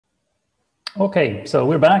Okay, so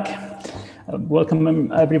we're back.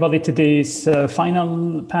 Welcome everybody to this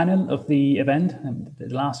final panel of the event, and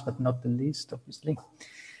the last but not the least, obviously.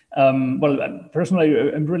 Well,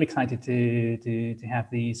 personally, I'm really excited to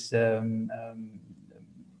have this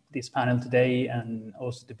panel today, and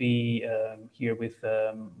also to be here with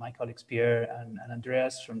my colleagues Pierre and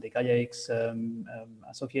Andreas from the Gaia-X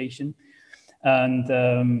Association. And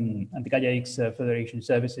the Gaia-X Federation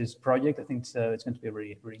Services project. I think it's going to be a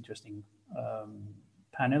really, really interesting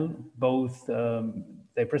panel, both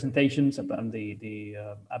their presentations and the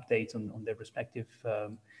updates on their respective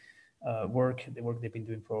work, the work they've been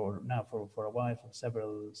doing for a while, for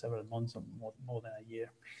several months or more than a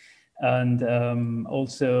year. And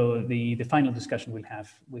also the final discussion we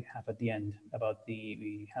have at the end about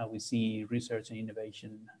how we see research and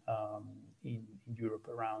innovation in Europe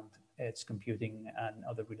around edge computing and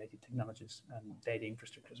other related technologies and data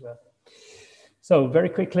infrastructure as well. So very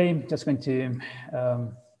quickly, just going to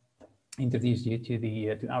introduce you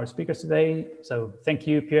to our speakers today. So thank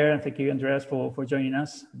you, Pierre, and thank you, Andreas, for joining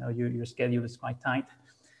us. I know your schedule is quite tight,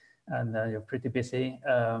 and you're pretty busy.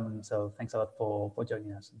 So thanks a lot for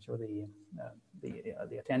joining us. I'm sure the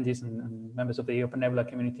attendees and members of the Open Nebula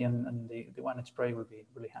community and the ONEedgeDay will be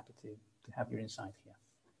really happy to have your insight here.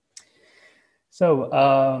 So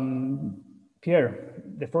Pierre,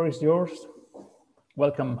 the floor is yours.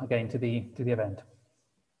 Welcome again to the event.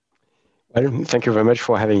 Well, thank you very much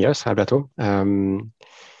for having us, Alberto. Going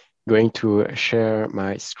to share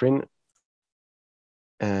my screen,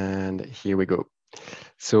 and here we go.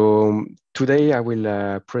 So today I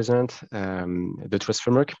will present the trust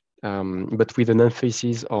framework, but with an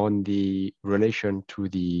emphasis on the relation to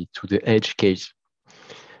the edge case.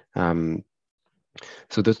 So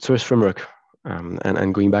the trust framework,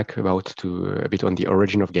 and going back a bit on the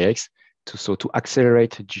origin of Gaia-X, to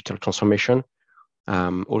accelerate digital transformation.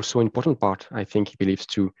 Also important part, I think, he believes,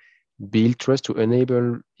 to build trust, to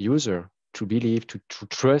enable user to believe, to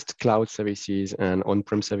trust cloud services and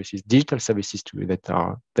on-prem services, digital services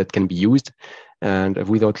that can be used, and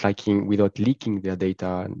without leaking their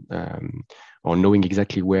data or knowing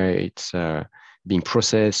exactly where it's being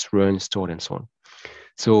processed, run, stored, and so on.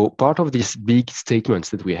 So part of these big statements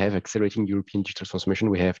that we have, accelerating European digital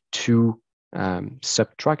transformation, we have two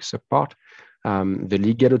sub-tracks, sub-part, the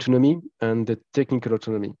legal autonomy and the technical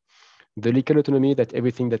autonomy. The legal autonomy, that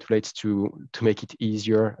everything that relates to make it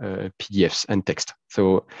easier, PDFs and text.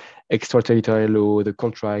 So extraterritorial law, the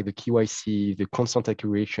contract, the KYC, the consent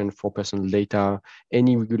accuracy for personal data,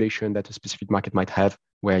 any regulation that a specific market might have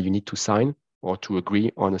where you need to sign or to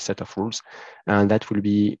agree on a set of rules. And that will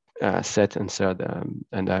be set and said,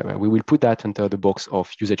 and we will put that under the box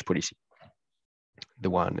of usage policy, the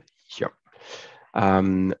one here.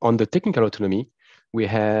 On the technical autonomy, we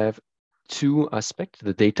have two aspects,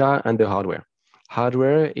 the data and the hardware.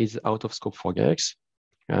 Hardware is out of scope for Gaia-X,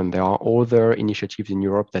 and there are other initiatives in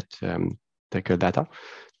Europe that cover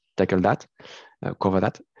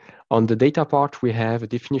that. On the data part, we have a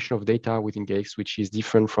definition of data within Gaia-X, which is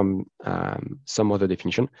different from some other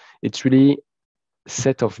definition. It's really a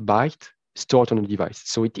set of bytes stored on a device.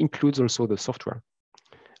 So it includes also the software.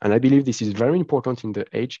 And I believe this is very important in the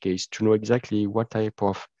edge case to know exactly what type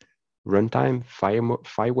of runtime,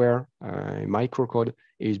 fireware, microcode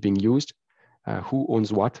is being used, who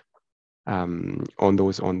owns what on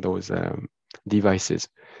those devices.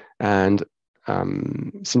 And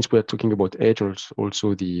since we're talking about edge,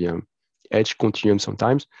 also the edge continuum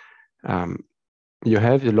sometimes, you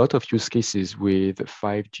have a lot of use cases with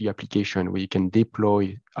 5G application where you can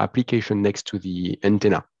deploy application next to the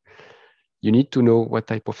antenna. You need to know what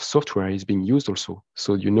type of software is being used also,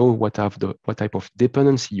 so you know what type of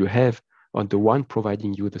dependency you have on the one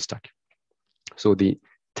providing you the stack. So the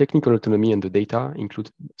technical autonomy and the data include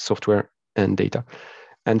software and data.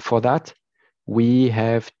 And for that, we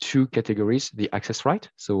have two categories: the access right,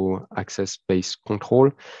 so access-based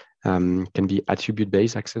control can be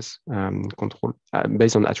attribute-based access control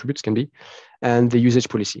based on attributes can be, and the usage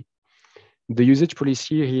policy. The usage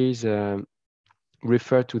policy is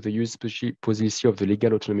refer to the use policy of the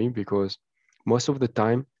legal autonomy, because most of the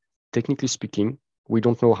time, technically speaking, we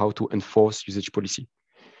don't know how to enforce usage policy.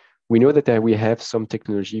 We know that we have some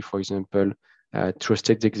technology, for example,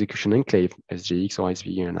 trusted execution enclave, SGX or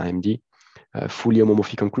SV and IMD, fully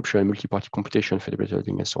homomorphic encryption, multi-party computation, federated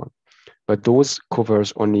and so on. But those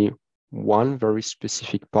covers only one very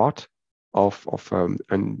specific part of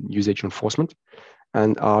usage enforcement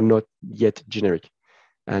and are not yet generic.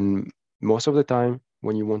 And most of the time,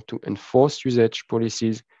 when you want to enforce usage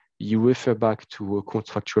policies, you refer back to a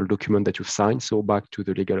contractual document that you've signed, so back to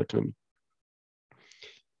the legal autonomy.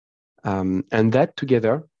 And that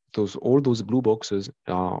together all those blue boxes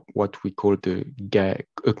are what we call the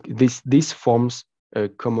this forms a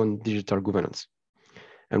common digital governance.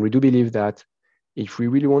 And we do believe that if we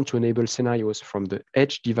really want to enable scenarios from the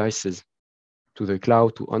edge devices to the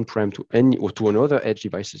cloud, to on-prem, to any or to another edge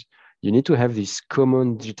devices, you need to have this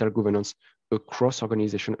common digital governance across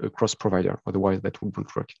organization, across provider. Otherwise, that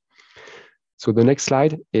wouldn't work. So the next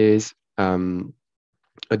slide is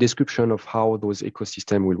a description of how those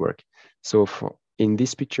ecosystems will work. So in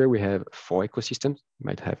this picture, we have 4 ecosystems. You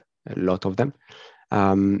might have a lot of them.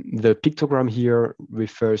 The pictogram here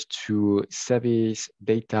refers to service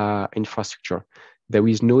data infrastructure. There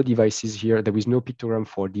is no devices here. There is no pictogram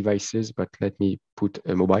for devices, but let me put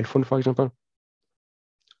a mobile phone, for example,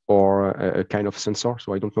 or a kind of sensor.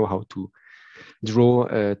 So I don't know how to draw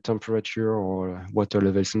a temperature or water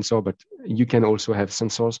level sensor, but you can also have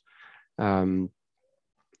sensors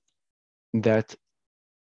that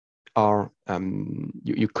are,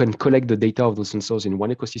 you can collect the data of those sensors in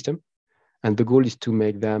one ecosystem. And the goal is to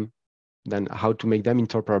make them, then how to make them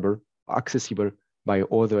interoperable, accessible by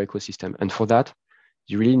other ecosystem. And for that,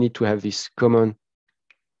 you really need to have this common,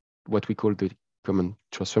 what we call the common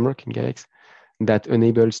trust framework in Gaia-X, that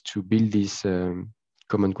enables to build this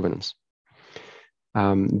common governance.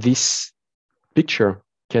 This picture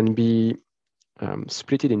can be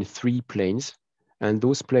split in 3 planes, and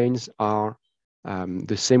those planes are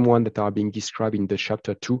the same one that are being described in the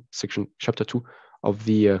chapter 2 of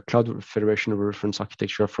the Cloud Federation Reference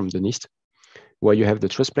Architecture from the NIST, where you have the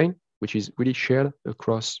trust plane, which is really shared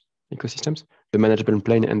across ecosystems, the management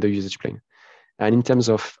plane and the usage plane. And in terms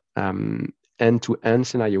of end-to-end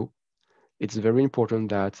scenario, it's very important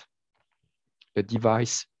that a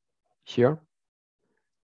device here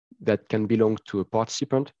that can belong to a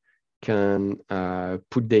participant can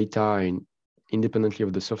put data in independently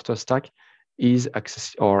of the software stack is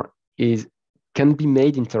access or is can be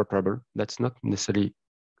made interoperable. That's not necessarily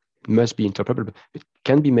must be interoperable, but it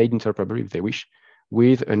can be made interoperable if they wish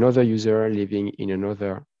with another user living in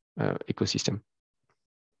another ecosystem.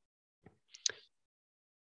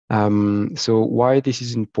 So why this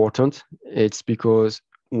is important? It's because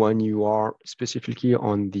when you are specifically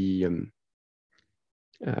on the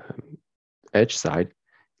edge side,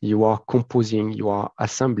 you are composing, you are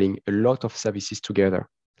assembling a lot of services together.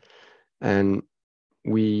 And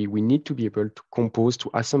we need to be able to compose, to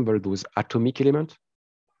assemble those atomic elements.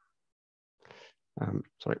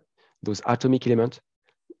 Those atomic elements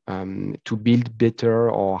to build better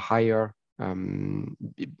or higher,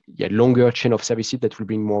 longer chain of services that will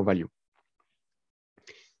bring more value.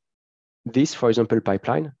 This, for example,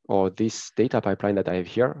 pipeline or this data pipeline that I have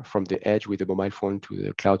here from the edge with the mobile phone to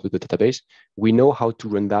the cloud with the database, we know how to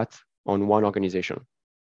run that on one organization.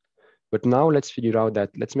 But now let's figure out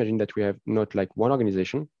that, let's imagine that we have not like one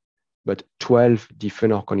organization, but 12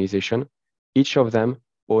 different organizations, each of them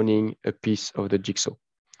owning a piece of the jigsaw.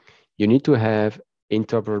 You need to have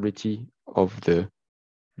interoperability of the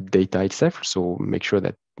data itself, so make sure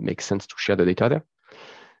that it makes sense to share the data there.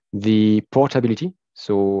 The portability,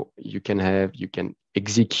 so you can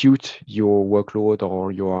execute your workload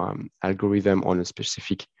or your algorithm on a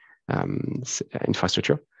specific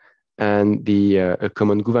infrastructure, and the a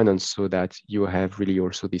common governance, so that you have really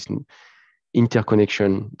also this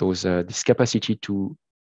interconnection, this capacity to,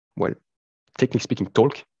 well, technically speaking,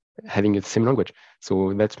 talk, having the same language.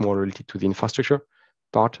 So that's more related to the infrastructure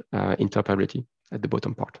part, interoperability at the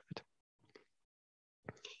bottom part of it.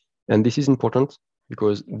 And this is important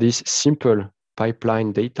because this simple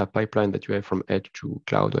pipeline, data pipeline that you have from edge to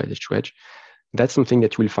cloud or edge to edge, that's something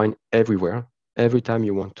that you will find everywhere. Every time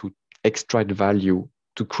you want to extract value,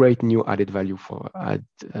 to create new added value for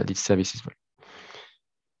added services.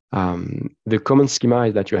 The common schema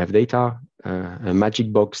is that you have data, a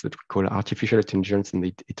magic box that we call artificial intelligence, and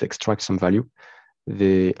it extracts some value.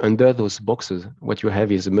 Under those boxes, what you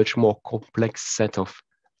have is a much more complex set of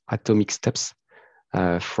atomic steps,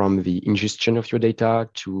 from the ingestion of your data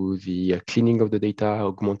to the cleaning of the data,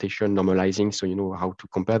 augmentation, normalizing, so you know how to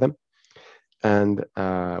compare them. And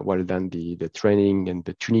well, then the training and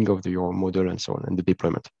the tuning of your model and so on, and the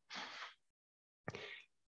deployment.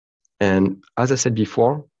 And as I said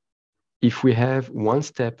before, if we have one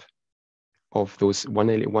step of those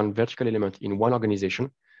one vertical element in one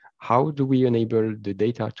organization, how do we enable the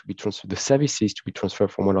data to be transferred, the services to be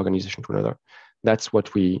transferred from one organization to another? That's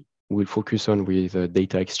what we will focus on with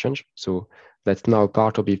data exchange. So that's now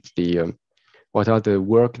part of it, what are the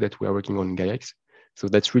work that we are working on in Gaia-X. So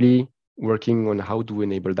that's really working on how to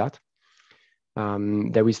enable that.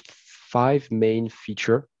 There is 5 main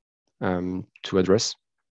features to address.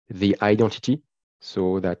 The identity,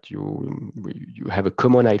 so that you have a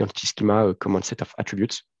common identity schema, a common set of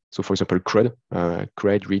attributes So for example, CRUD,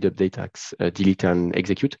 create, read, update, delete, and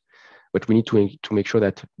execute. But we need to make sure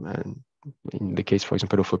that in the case, for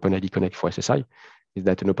example, of OpenID Connect for SSI, is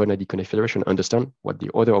that an OpenID Connect federation understand what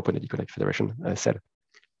the other OpenID Connect federation said.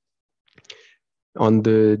 On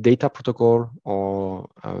the data protocol, or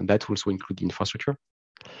that also include the infrastructure.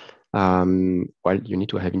 Well, you need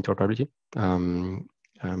to have interoperability.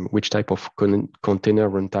 Which type of container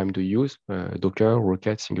runtime do you use? Docker,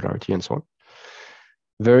 Rocket, Singularity, and so on.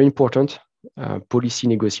 Very important, policy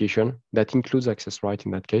negotiation. That includes access right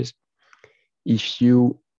in that case. If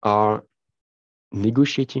you are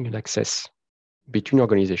negotiating an access between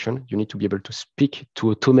organizations, you need to be able to speak to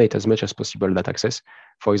automate as much as possible that access.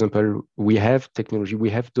 For example, we have technology,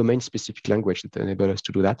 we have domain-specific language that enable us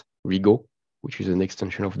to do that. Rego, which is an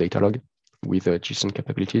extension of Datalog with JSON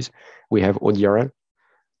capabilities. We have ODRL.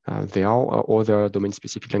 There are other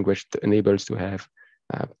domain-specific language that enables to have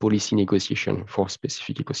policy negotiation for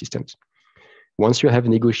specific ecosystems. Once you have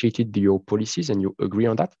negotiated your policies and you agree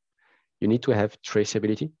on that, you need to have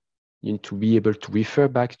traceability. You need to be able to refer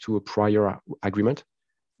back to a prior agreement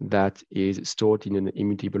that is stored in an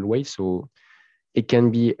immutable way. So it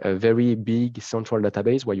can be a very big central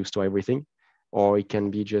database where you store everything, or it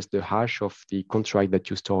can be just the hash of the contract that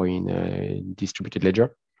you store in a distributed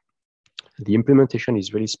ledger. The implementation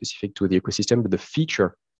is really specific to the ecosystem, but the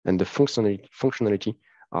feature and the functionality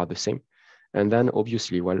are the same. And then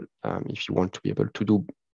obviously, well, if you want to be able to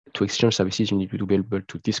exchange services, you need to be able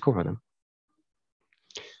to discover them.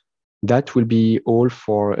 That will be all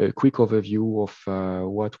for a quick overview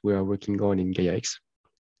of what we are working on in Gaia-X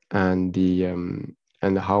and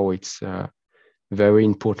how it's very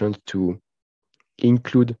important to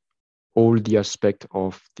include all the aspects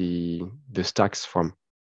of the stacks from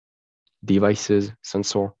devices,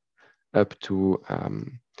 sensor, up to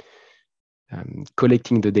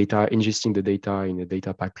collecting the data, ingesting the data in a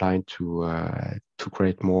data pipeline to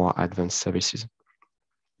create more advanced services.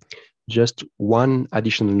 Just one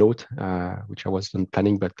additional note, which I wasn't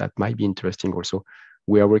planning, but that might be interesting also.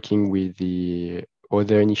 We are working with the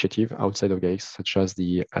other initiative outside of Gaia-X, such as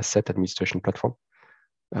the asset administration platform,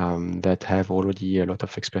 that have already a lot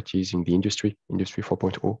of expertise in the industry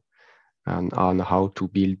 4.0, and on how to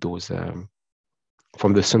build those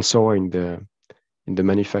from the sensor in the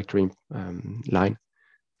manufacturing line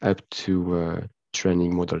up to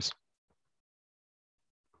training models.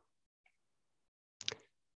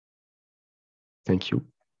 Thank you.